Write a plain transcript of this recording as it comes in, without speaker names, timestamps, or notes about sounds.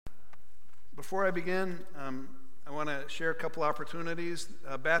Before I begin, I want to share a couple opportunities.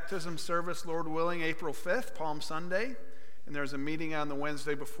 Baptism service, Lord willing, April 5th, Palm Sunday. And there's a meeting on the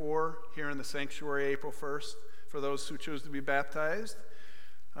Wednesday before here in the sanctuary, April 1st, for those who choose to be baptized.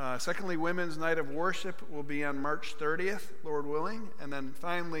 Secondly, Women's Night of Worship will be on March 30th, Lord willing. And then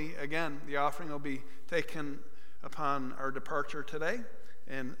finally, again, the offering will be taken upon our departure today.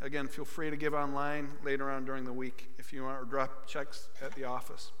 And again, feel free to give online later on during the week if you want, or drop checks at the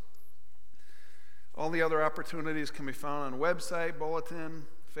office. All the other opportunities can be found on website, bulletin,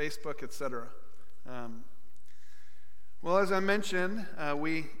 Facebook, etc. Well, as I mentioned,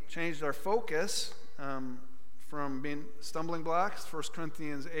 we changed our focus from being stumbling blocks, 1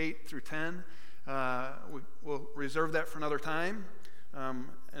 Corinthians 8 through 10. We'll reserve that for another time.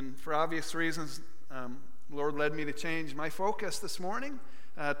 And for obvious reasons, the Lord led me to change my focus this morning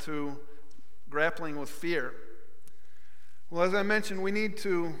to grappling with fear. Well, as I mentioned, we need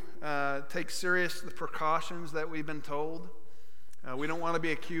to take serious the precautions that we've been told. We don't want to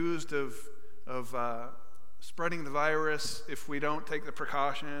be accused of spreading the virus if we don't take the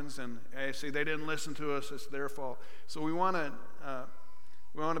precautions and say they didn't listen to us, it's their fault. So we want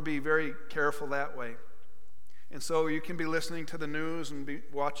to be very careful that way. And so you can be listening to the news and be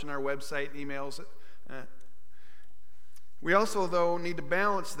watching our website and emails. We also, though, need to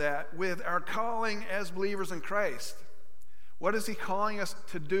balance that with our calling as believers in Christ. What is He calling us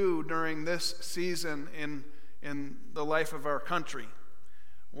to do during this season in the life of our country?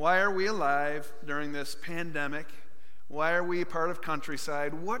 Why are we alive during this pandemic? Why are we a part of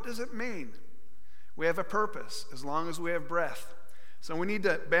Countryside? What does it mean? We have a purpose as long as we have breath. So we need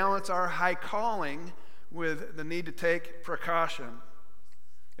to balance our high calling with the need to take precaution.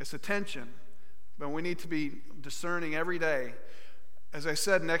 It's a tension, but we need to be discerning every day. As I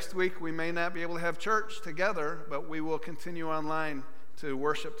said, next week we may not be able to have church together, but we will continue online to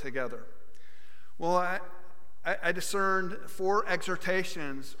worship together. Well, I discerned 4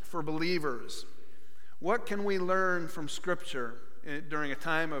 exhortations for believers. What can we learn from Scripture during a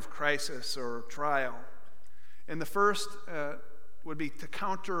time of crisis or trial? And the first would be to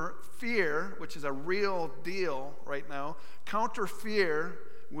counter fear, which is a real deal right now. Counter fear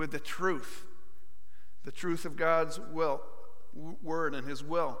with the truth of God's word and His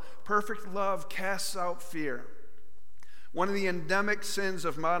will. Perfect love casts out fear. One of the endemic sins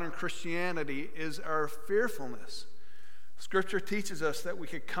of modern Christianity is our fearfulness. Scripture teaches us that we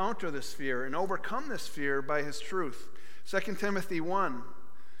could counter this fear and overcome this fear by His truth. 2 Timothy 1,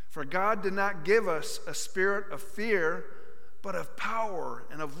 for God did not give us a spirit of fear, but of power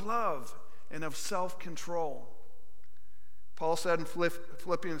and of love and of self-control. Paul said in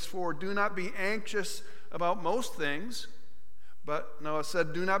Philippians 4, do not be anxious about most things, it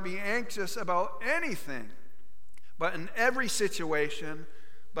said, do not be anxious about anything, but in every situation,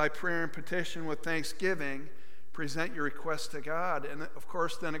 by prayer and petition with thanksgiving, present your requests to God. And of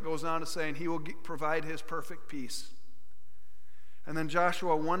course, then it goes on to say, and He will provide His perfect peace. And then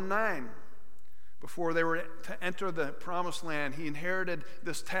Joshua 1:9, before they were to enter the promised land, he inherited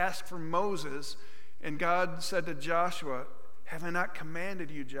this task from Moses, and God said to Joshua, have I not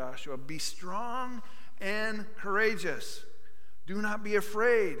commanded you, Joshua, be strong and courageous. Do not be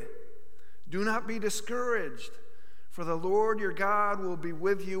afraid. Do not be discouraged. For the Lord your God will be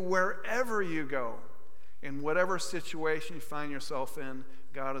with you wherever you go. In whatever situation you find yourself in,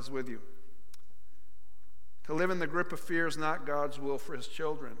 God is with you. To live in the grip of fear is not God's will for His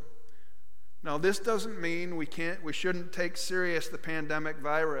children. Now, this doesn't mean we shouldn't take serious the pandemic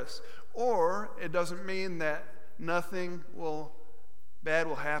virus, or it doesn't mean that nothing bad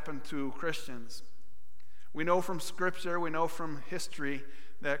will happen to Christians. We know from Scripture, we know from history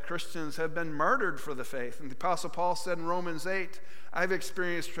that Christians have been martyred for the faith. And the Apostle Paul said in Romans 8, I've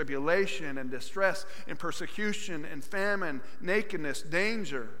experienced tribulation and distress and persecution and famine, nakedness,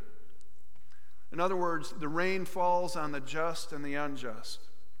 danger. In other words, the rain falls on the just and the unjust.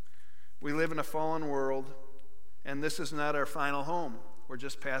 We live in a fallen world, and this is not our final home. We're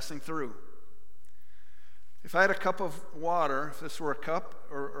just passing through. If I had a cup of water, if this were a cup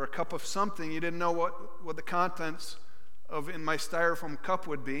or a cup of something, you didn't know what the contents of in my styrofoam cup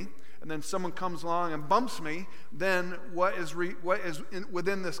would be, and then someone comes along and bumps me, then what is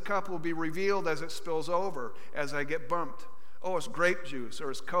within this cup will be revealed as it spills over, as I get bumped. Oh, it's grape juice,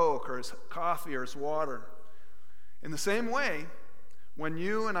 or it's Coke, or it's coffee, or it's water. In the same way, when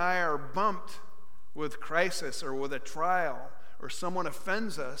you and I are bumped with crisis or with a trial, or someone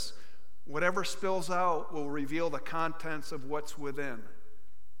offends us, whatever spills out will reveal the contents of what's within.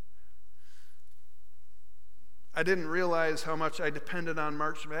 I didn't realize how much I depended on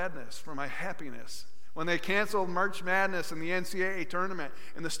March Madness for my happiness. When they canceled March Madness and the NCAA tournament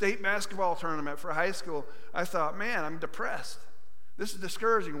and the state basketball tournament for high school, I thought, man, I'm depressed. This is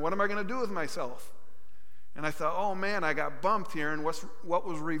discouraging. What am I going to do with myself? And I thought, oh man, I got bumped here, and what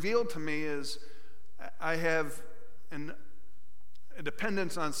was revealed to me is I have a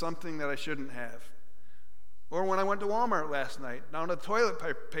dependence on something that I shouldn't have. Or when I went to Walmart last night, down to the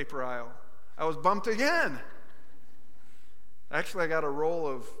toilet paper aisle, I was bumped again. Actually, I got a roll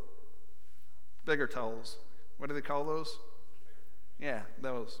of bigger towels. What do they call those? Yeah,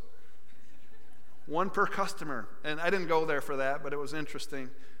 those. One per customer. And I didn't go there for that, but it was interesting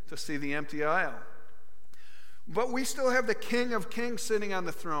to see the empty aisle. But we still have the King of Kings sitting on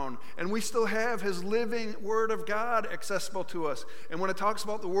the throne, and we still have his living Word of God accessible to us. And when it talks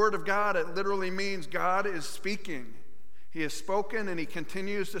about the Word of God, it literally means God is speaking. He has spoken, and he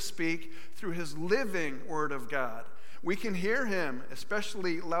continues to speak through his living Word of God. We can hear him,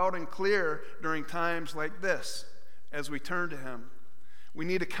 especially loud and clear during times like this, as we turn to him. We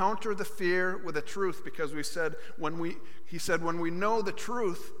need to counter the fear with the truth, because he said, when we know the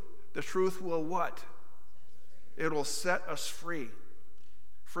truth will what? It will set us free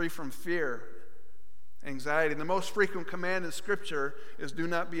from fear, anxiety. The most frequent command in Scripture is do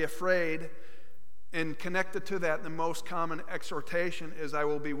not be afraid. And connected to that, the most common exhortation is I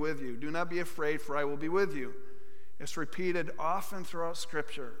will be with you. Do not be afraid, for I will be with you. It's repeated often throughout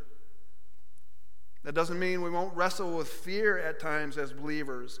Scripture. That doesn't mean we won't wrestle with fear at times as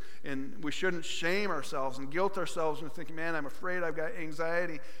believers, and we shouldn't shame ourselves and guilt ourselves and think, man, I'm afraid, I've got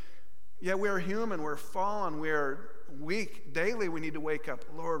anxiety. Yeah, we are human, we're fallen, we are weak. Daily we need to wake up,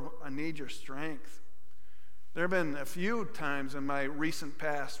 Lord, I need your strength. There have been a few times in my recent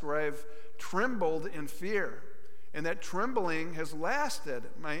past where I've trembled in fear, and that trembling has lasted.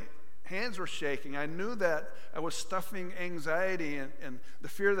 My hands were shaking. I knew that I was stuffing anxiety and the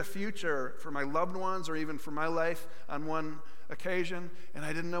fear of the future for my loved ones or even for my life on one occasion, and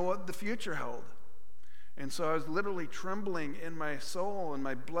I didn't know what the future held. And so I was literally trembling in my soul, and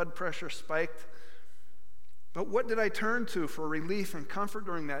my blood pressure spiked. But what did I turn to for relief and comfort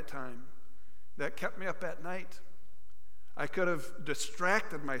during that time that kept me up at night? I could have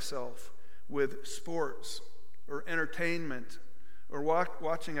distracted myself with sports or entertainment or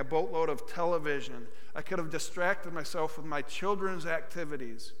watching a boatload of television. I could have distracted myself with my children's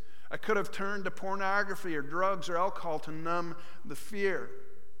activities. I could have turned to pornography or drugs or alcohol to numb the fear.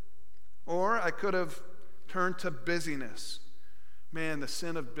 Or I could have turned to busyness. Man, the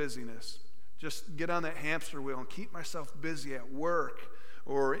sin of busyness. Just get on that hamster wheel and keep myself busy at work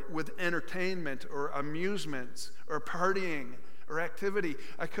or with entertainment or amusements or partying or activity.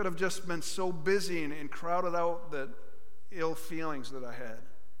 I could have just been so busy and crowded out the ill feelings that I had.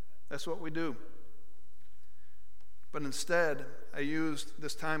 That's what we do. But instead, I used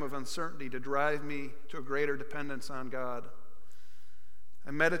this time of uncertainty to drive me to a greater dependence on God.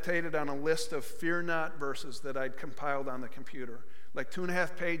 I meditated on a list of fear not verses that I'd compiled on the computer, like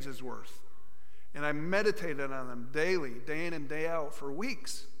 2.5 pages worth. And I meditated on them daily, day in and day out for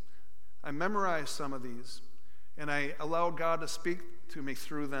weeks. I memorized some of these, and I allowed God to speak to me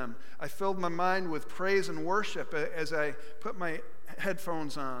through them. I filled my mind with praise and worship as I put my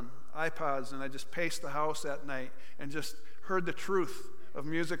headphones on, iPods, and I just paced the house at night and just heard the truth of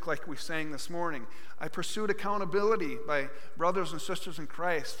music like we sang this morning. I pursued accountability by brothers and sisters in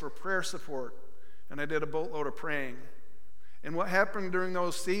Christ for prayer support, and I did a boatload of praying. And what happened during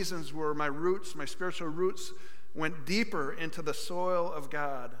those seasons were my spiritual roots went deeper into the soil of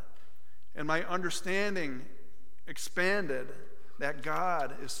God, and my understanding expanded that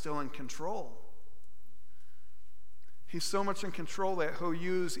God is still in control. He's so much in control that he'll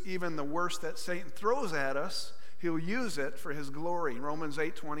use even the worst that Satan throws at us. He'll use it for his glory. Romans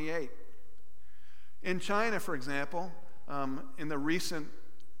 8:28. In China, for example, in the recent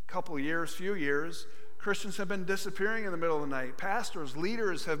few years, Christians have been disappearing in the middle of the night. Pastors,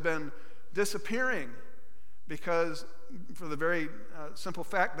 leaders have been disappearing because for the very simple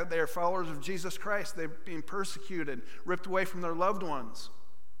fact that they are followers of Jesus Christ. They're being persecuted, ripped away from their loved ones.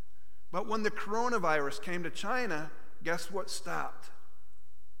 But when the coronavirus came to China, guess what stopped?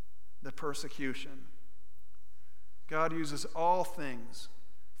 The persecution. God uses all things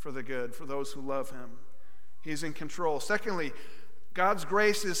for the good, for those who love him. He's in control. Secondly, God's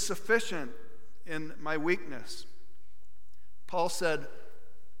grace is sufficient in my weakness.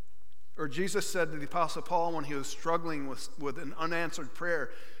 Jesus said to the Apostle Paul when he was struggling with an unanswered prayer,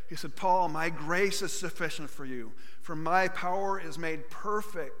 he said, Paul, my grace is sufficient for you, for my power is made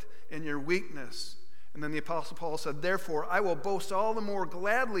perfect in your weakness. And then the Apostle Paul said, therefore, I will boast all the more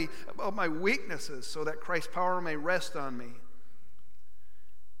gladly about my weaknesses so that Christ's power may rest on me.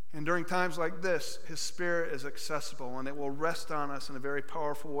 And during times like this, his Spirit is accessible, and it will rest on us in a very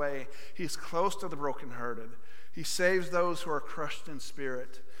powerful way. He's close to the brokenhearted. He saves those who are crushed in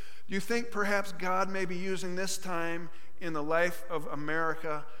spirit. Do you think perhaps God may be using this time in the life of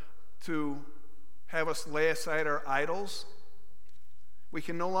America to have us lay aside our idols? We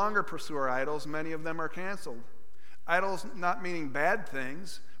can no longer pursue our idols. Many of them are canceled. Idols not meaning bad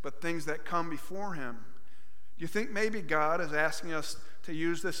things, but things that come before him. Do you think maybe God is asking us to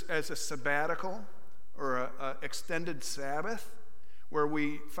use this as a sabbatical or an extended Sabbath where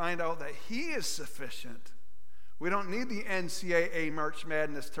we find out that he is sufficient? We don't need the NCAA March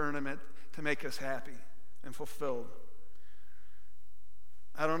Madness tournament to make us happy and fulfilled.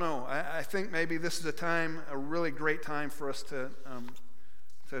 I don't know. I think maybe this is a really great time for us to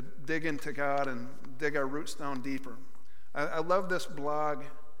dig into God and dig our roots down deeper. I love this blog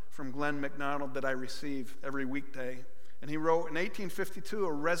from Glenn McDonald that I receive every weekday. And he wrote, in 1852,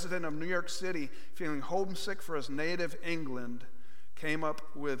 a resident of New York City, feeling homesick for his native England, came up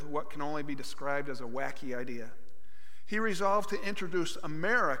with what can only be described as a wacky idea. He resolved to introduce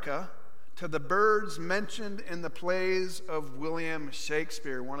America to the birds mentioned in the plays of William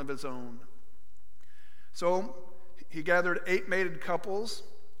Shakespeare, one of his own. So he gathered 8 mated couples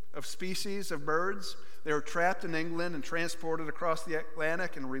of species of birds. They were trapped in England and transported across the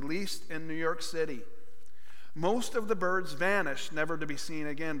Atlantic and released in New York City. Most of the birds vanished, never to be seen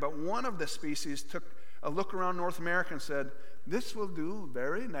again, but one of the species took a look around North America and said, "This will do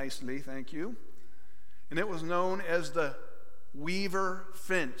very nicely, thank you." And it was known as the Weaver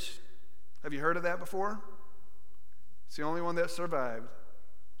finch. Have you heard of that before? It's the only one that survived.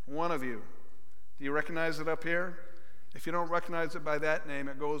 One of you. Do you recognize it up here? If you don't recognize it by that name,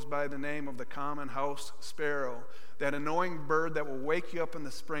 it goes by the name of the common house sparrow, that annoying bird that will wake you up in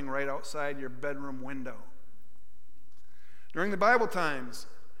the spring right outside your bedroom window. During the Bible times,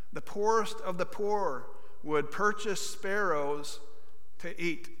 the poorest of the poor would purchase sparrows to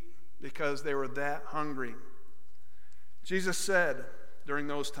eat because they were that hungry. Jesus said during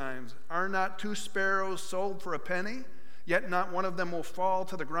those times, "Are not 2 sparrows sold for a penny? Yet not one of them will fall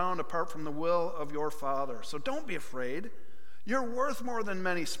to the ground apart from the will of your Father. So don't be afraid. You're worth more than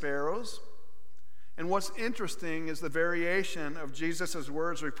many sparrows." And what's interesting is the variation of Jesus'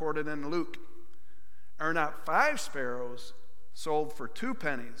 words reported in Luke. "Are not 5 sparrows sold for 2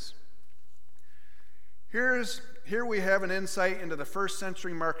 pennies?" Here we have an insight into the first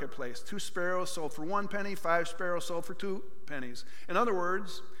century marketplace. 2 sparrows sold for 1 penny, 5 sparrows sold for 2 pennies. In other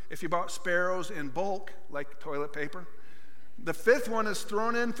words, if you bought sparrows in bulk, like toilet paper, the 5th one is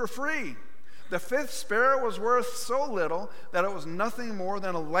thrown in for free. The 5th sparrow was worth so little that it was nothing more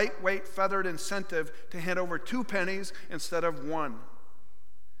than a lightweight feathered incentive to hand over 2 pennies instead of 1.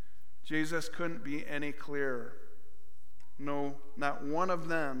 Jesus couldn't be any clearer. No, not one of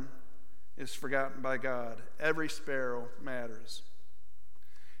them is forgotten by God. Every sparrow matters.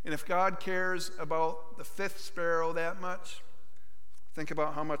 And if God cares about the 5th sparrow that much, think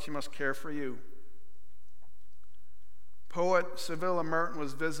about how much he must care for you. Poet Civilla Martin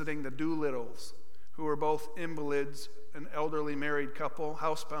was visiting the Doolittles, who were both invalids, an elderly married couple,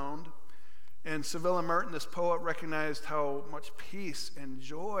 housebound. And Civilla Martin, this poet, recognized how much peace and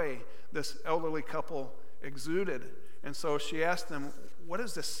joy this elderly couple exuded. And so she asked them, "What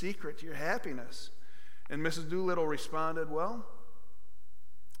is the secret to your happiness?" And Mrs. Doolittle responded, "Well,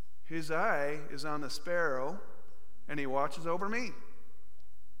 his eye is on the sparrow, and he watches over me."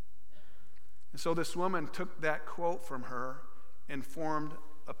 And so this woman took that quote from her and formed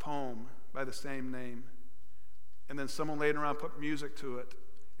a poem by the same name. And then someone later on put music to it,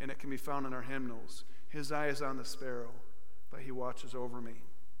 and it can be found in our hymnals. "His eye is on the sparrow, but he watches over me."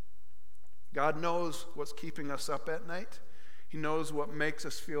 God knows what's keeping us up at night. He knows what makes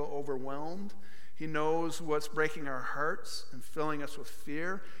us feel overwhelmed. He knows what's breaking our hearts and filling us with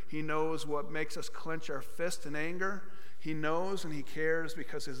fear. He knows what makes us clench our fist in anger. He knows and he cares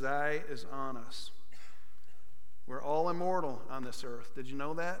because his eye is on us. We're all immortal on this earth. Did you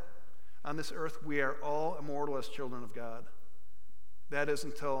know that? On this earth, we are all immortal as children of God. That is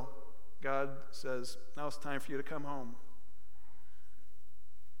until God says, "Now it's time for you to come home."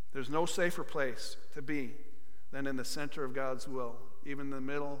 There's no safer place to be than in the center of God's will, even in the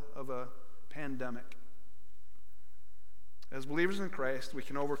middle of a pandemic. As believers in Christ, we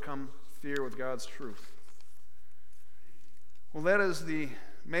can overcome fear with God's truth. Well, that is the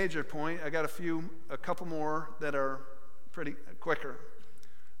major point. I got a couple more that are pretty quicker.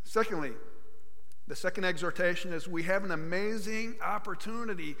 Secondly, the second exhortation is we have an amazing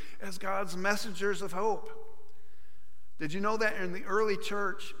opportunity as God's messengers of hope. Did you know that in the early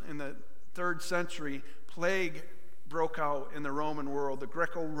church in the 3rd century, plague broke out in the Roman world, the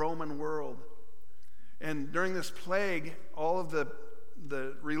Greco-Roman world. And during this plague, all of the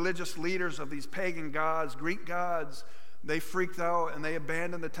religious leaders of these pagan gods, Greek gods, they freaked out and they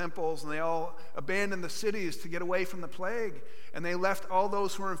abandoned the temples and they all abandoned the cities to get away from the plague. And they left all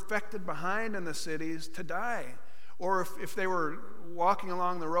those who were infected behind in the cities to die. Or if they were walking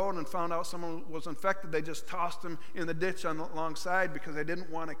along the road and found out someone was infected, they just tossed them in the ditch alongside because they didn't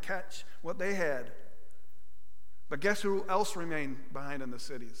want to catch what they had. But guess who else remained behind in the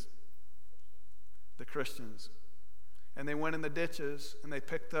cities? The Christians. And they went in the ditches and they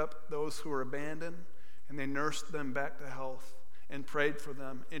picked up those who were abandoned and they nursed them back to health and prayed for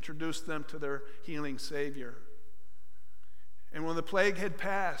them, introduced them to their healing Savior. And when the plague had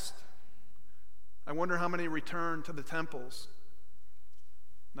passed, I wonder how many returned to the temples.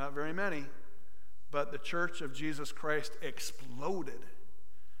 Not very many, but the Church of Jesus Christ exploded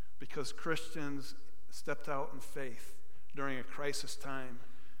because Christians stepped out in faith during a crisis time.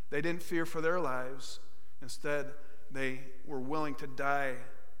 They didn't fear for their lives. Instead, they were willing to die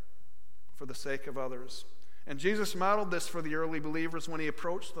for the sake of others. And Jesus modeled this for the early believers when he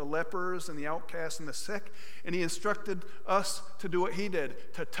approached the lepers and the outcasts and the sick, and he instructed us to do what he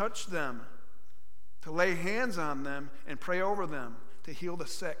did, to touch them, to lay hands on them and pray over them, to heal the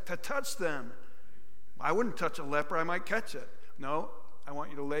sick, to touch them. I wouldn't touch a leper, I might catch it. No, I want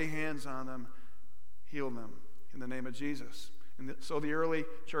you to lay hands on them, heal them in the name of Jesus. And so the early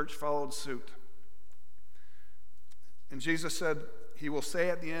church followed suit. And Jesus said, he will say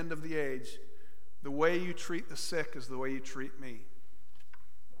at the end of the age, the way you treat the sick is the way you treat me.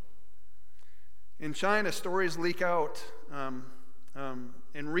 In China, stories leak out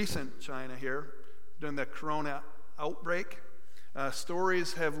in recent China here, during the corona outbreak.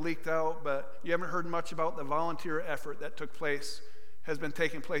 Stories have leaked out, but you haven't heard much about the volunteer effort that has been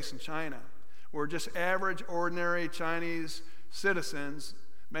taking place in China, where just average, ordinary Chinese citizens,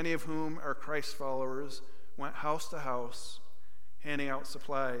 many of whom are Christ followers, went house to house, handing out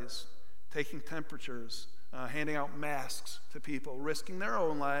supplies, taking temperatures, handing out masks to people, risking their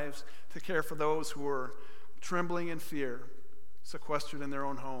own lives to care for those who were trembling in fear, sequestered in their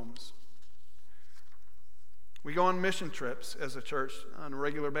own homes. We go on mission trips as a church on a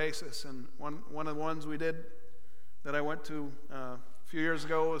regular basis, and one of the ones we did that I went to a few years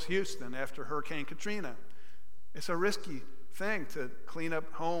ago was Houston after Hurricane Katrina. It's a risky thing to clean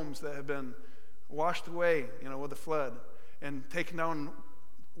up homes that have been washed away, with a flood, and taking down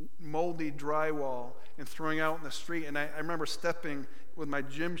moldy drywall and throwing out in the street. And I remember stepping with my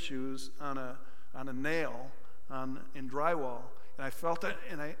gym shoes on a nail in drywall, and I felt it,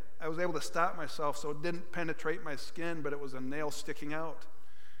 and I was able to stop myself so it didn't penetrate my skin, but it was a nail sticking out.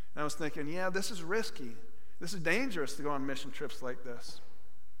 And I was thinking, yeah, this is risky. This is dangerous to go on mission trips like this.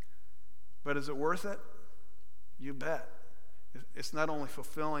 But is it worth it? You bet. It's not only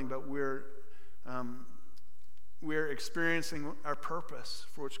fulfilling, but we're experiencing our purpose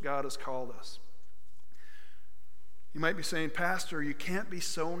for which God has called us. You might be saying, Pastor, you can't be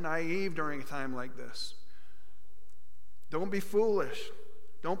so naive during a time like this. Don't be foolish.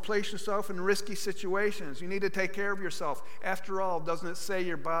 Don't place yourself in risky situations. You need to take care of yourself. After all, doesn't it say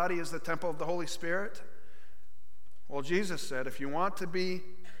your body is the temple of the Holy Spirit? Well, Jesus said, if you want to be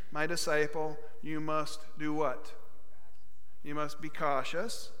my disciple, you must do what? You must be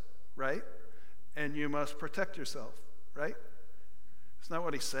cautious, right? And you must protect yourself, right? Isn't that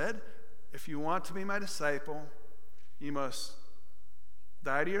what he said? If you want to be my disciple, you must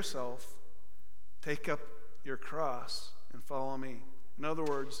die to yourself, take up your cross, and follow me. In other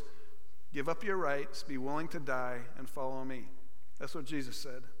words, give up your rights, be willing to die, and follow me. That's what Jesus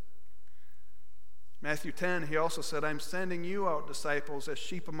said. Matthew 10, he also said, I'm sending you out, disciples, as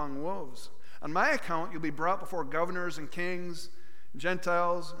sheep among wolves. On my account, you'll be brought before governors and kings,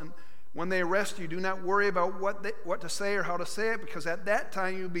 Gentiles, and when they arrest you, do not worry about what to say or how to say it, because at that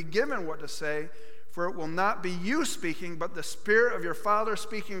time you'll be given what to say, for it will not be you speaking, but the Spirit of your Father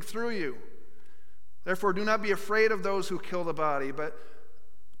speaking through you. Therefore, do not be afraid of those who kill the body, but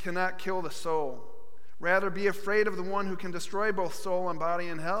cannot kill the soul. Rather, be afraid of the one who can destroy both soul and body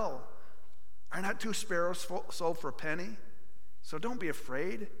in hell. Are not 2 sparrows sold for a penny? So don't be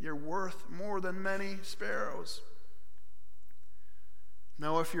afraid. You're worth more than many sparrows.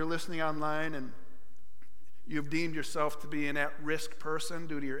 Now, if you're listening online and you've deemed yourself to be an at-risk person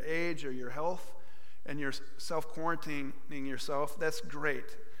due to your age or your health, and you're self-quarantining yourself, that's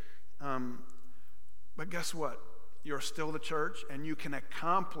great. But guess what? You're still the church, and you can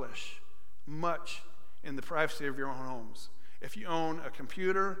accomplish much in the privacy of your own homes. If you own a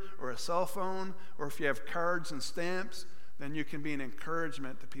computer or a cell phone, or if you have cards and stamps, then you can be an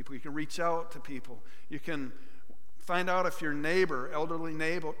encouragement to people. You can reach out to people. You can Find out if your elderly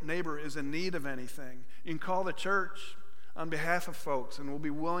neighbor is in need of anything. You can call the church on behalf of folks, and we'll be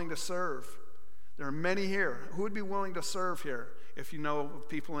willing to serve. There are many here. Who would be willing to serve here if you know of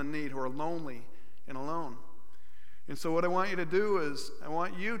people in need who are lonely and alone? And so what I want you to do is I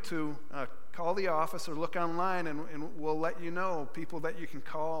want you to call the office or look online, and we'll let you know people that you can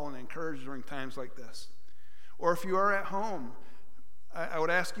call and encourage during times like this. Or if you are at home, I would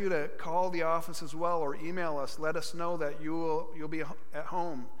ask you to call the office as well or email us. Let us know that you'll be at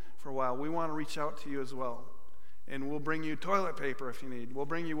home for a while. We want to reach out to you as well. And we'll bring you toilet paper if you need. We'll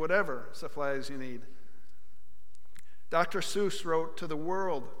bring you whatever supplies you need. Dr. Seuss wrote, "To the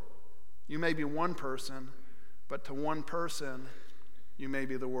world, you may be one person, but to one person, you may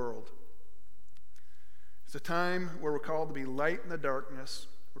be the world." It's a time where we're called to be light in the darkness.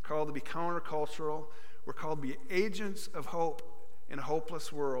 We're called to be countercultural. We're called to be agents of hope in a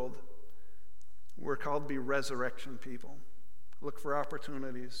hopeless world. We're called to be resurrection people. Look for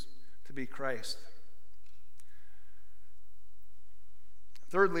opportunities to be Christ.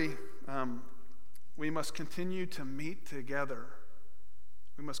 Thirdly, we must continue to meet together.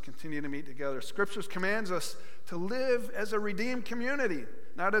 We must continue to meet together. Scriptures commands us to live as a redeemed community,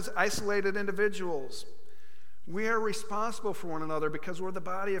 not as isolated individuals. We are responsible for one another because we're the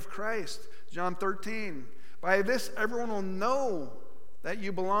body of Christ. John 13, "By this everyone will know that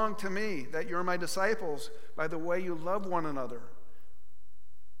you belong to me, that you're my disciples, by the way you love one another."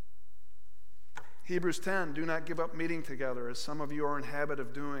 Hebrews 10, "Do not give up meeting together, as some of you are in habit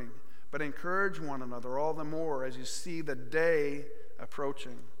of doing, but encourage one another all the more as you see the day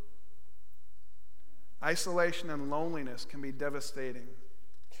approaching." Isolation and loneliness can be devastating.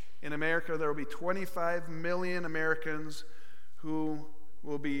 In America, there will be 25 million Americans who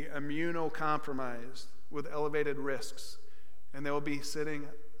will be immunocompromised with elevated risks, and they will be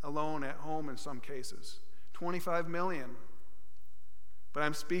sitting alone at home in some cases. 25 million. But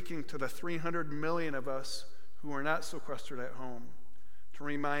I'm speaking to the 300 million of us who are not sequestered at home to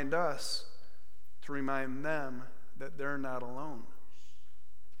remind them that they're not alone.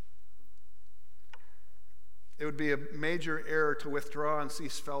 It would be a major error to withdraw and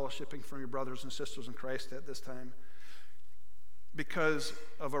cease fellowshipping from your brothers and sisters in Christ at this time because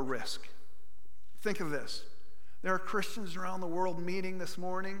of a risk. Think of this. There are Christians around the world meeting this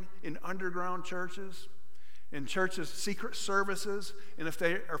morning in underground churches, in churches' secret services, and if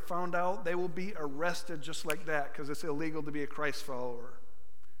they are found out, they will be arrested just like that because it's illegal to be a Christ follower.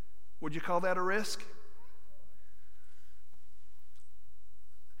 Would you call that a risk?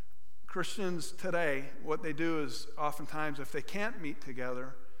 Christians today, what they do is oftentimes if they can't meet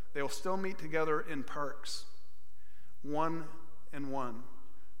together, they will still meet together in parks, one and one.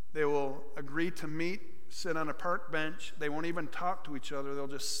 They will agree to meet, sit on a park bench. They won't even talk to each other. They'll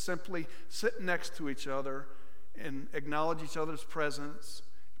just simply sit next to each other and acknowledge each other's presence,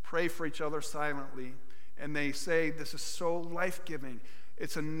 pray for each other silently, and they say this is so life-giving.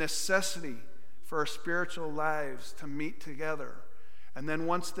 It's a necessity for our spiritual lives to meet together. And then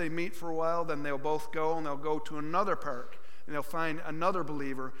once they meet for a while, then they'll both go and they'll go to another park and they'll find another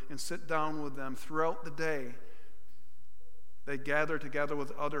believer and sit down with them throughout the day. They gather together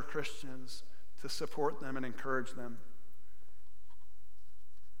with other Christians to support them and encourage them.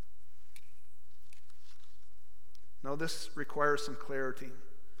 Now, this requires some clarity.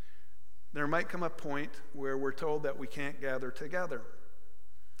 There might come a point where we're told that we can't gather together.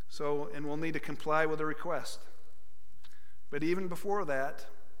 And we'll need to comply with a request. But even before that,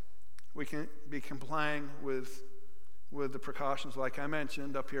 we can be complying with the precautions like I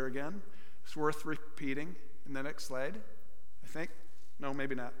mentioned up here again. It's worth repeating in the next slide, I think. No,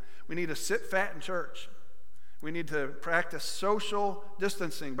 maybe not. We need to sit fat in church. We need to practice social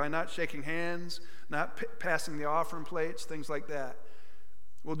distancing by not shaking hands, not passing the offering plates, things like that.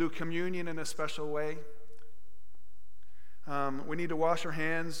 We'll do communion in a special way. We need to wash our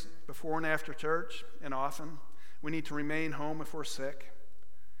hands before and after church and often. We need to remain home if we're sick.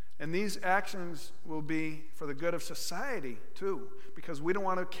 And these actions will be for the good of society, too, because we don't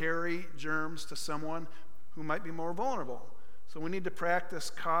want to carry germs to someone who might be more vulnerable. So we need to practice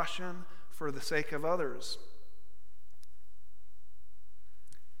caution for the sake of others.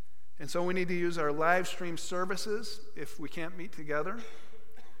 And so we need to use our live stream services if we can't meet together.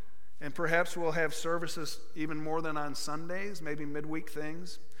 And perhaps we'll have services even more than on Sundays, maybe midweek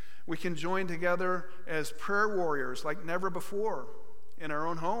things. We can join together as prayer warriors like never before in our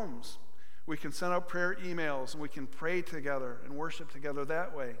own homes. We can send out prayer emails and we can pray together and worship together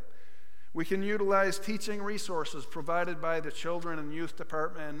that way. We can utilize teaching resources provided by the children and youth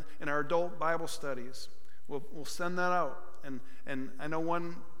department in our adult Bible studies. we'll send that out. And I know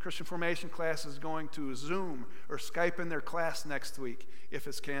one Christian formation class is going to Zoom or Skype in their class next week if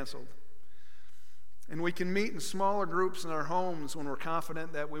it's canceled. And we can meet in smaller groups in our homes when we're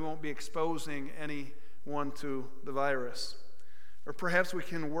confident that we won't be exposing anyone to the virus. Or perhaps we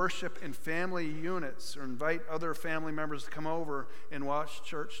can worship in family units or invite other family members to come over and watch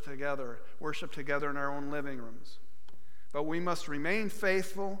church together, worship together in our own living rooms. But we must remain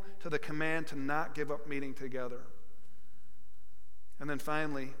faithful to the command to not give up meeting together. And then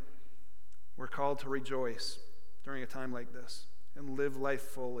finally, we're called to rejoice during a time like this and live life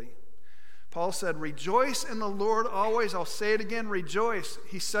fully. Paul said, "Rejoice in the Lord always." I'll say it again, rejoice.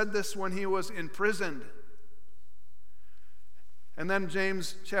 He said this when he was imprisoned. And then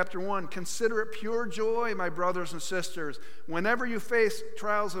James chapter 1, "Consider it pure joy, my brothers and sisters, whenever you face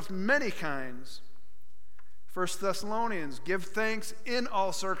trials of many kinds." 1 Thessalonians, "Give thanks in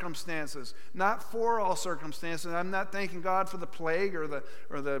all circumstances," not for all circumstances. I'm not thanking God for the plague or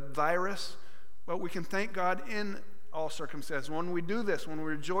the virus, but we can thank God in all circumstances. When we do this, when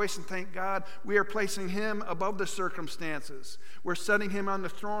we rejoice and thank God, we are placing Him above the circumstances. We're setting Him on the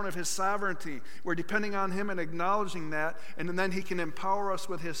throne of His sovereignty. We're depending on Him and acknowledging that, and then He can empower us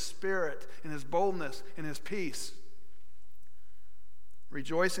with His Spirit and His boldness and His peace.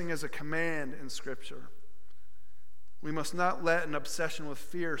 Rejoicing is a command in Scripture. We must not let an obsession with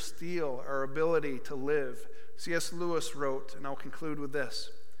fear steal our ability to live. C.S. Lewis wrote, and I'll conclude with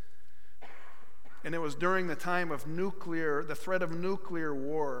this, and it was during the time of the threat of nuclear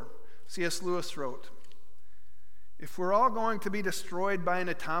war. C.S. Lewis wrote, "If we're all going to be destroyed by an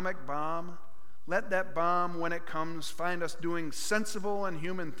atomic bomb, let that bomb, when it comes, find us doing sensible and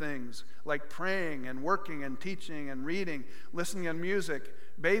human things, like praying and working and teaching and reading, listening to music,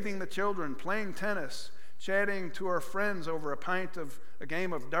 bathing the children, playing tennis, chatting to our friends over a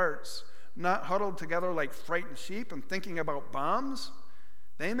game of darts, not huddled together like frightened sheep and thinking about bombs.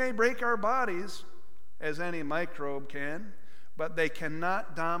 They may break our bodies, as any microbe can, but they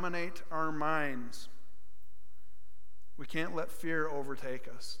cannot dominate our minds." We can't let fear overtake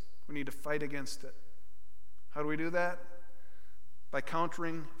us. We need to fight against it. How do we do that? By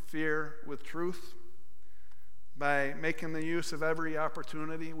countering fear with truth, by making the use of every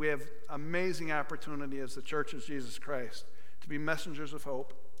opportunity. We have amazing opportunity as the Church of Jesus Christ to be messengers of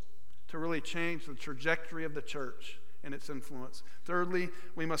hope, to really change the trajectory of the church and its influence. Thirdly,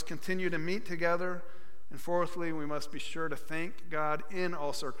 we must continue to meet together. And fourthly, we must be sure to thank God in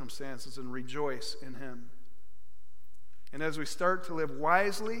all circumstances and rejoice in Him. And as we start to live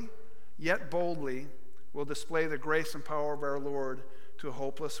wisely, yet boldly, we'll display the grace and power of our Lord to a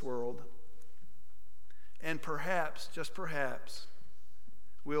hopeless world. And perhaps, just perhaps,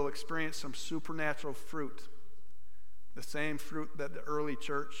 we'll experience some supernatural fruit, the same fruit that the early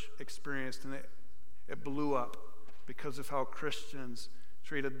church experienced, and it blew up because of how Christians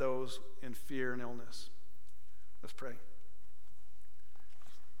treated those in fear and illness. Let's pray.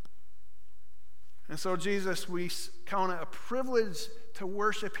 And so, Jesus, we count it a privilege to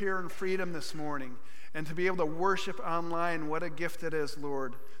worship here in freedom this morning and to be able to worship online. What a gift it is,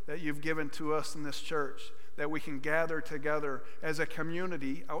 Lord, that you've given to us in this church, that we can gather together as a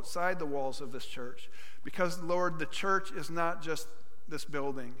community outside the walls of this church. Because, Lord, the church is not just this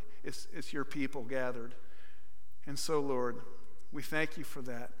building. It's your people gathered. And so, Lord, we thank you for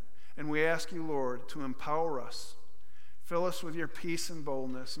that. And we ask you, Lord, to empower us. Fill us with your peace and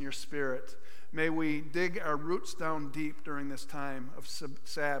boldness and your Spirit. May we dig our roots down deep during this time of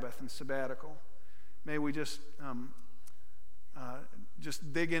Sabbath and sabbatical. May we just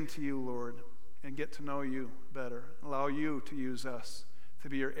dig into you, Lord, and get to know you better. Allow you to use us to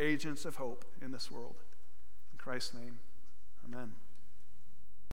be your agents of hope in this world. In Christ's name, amen.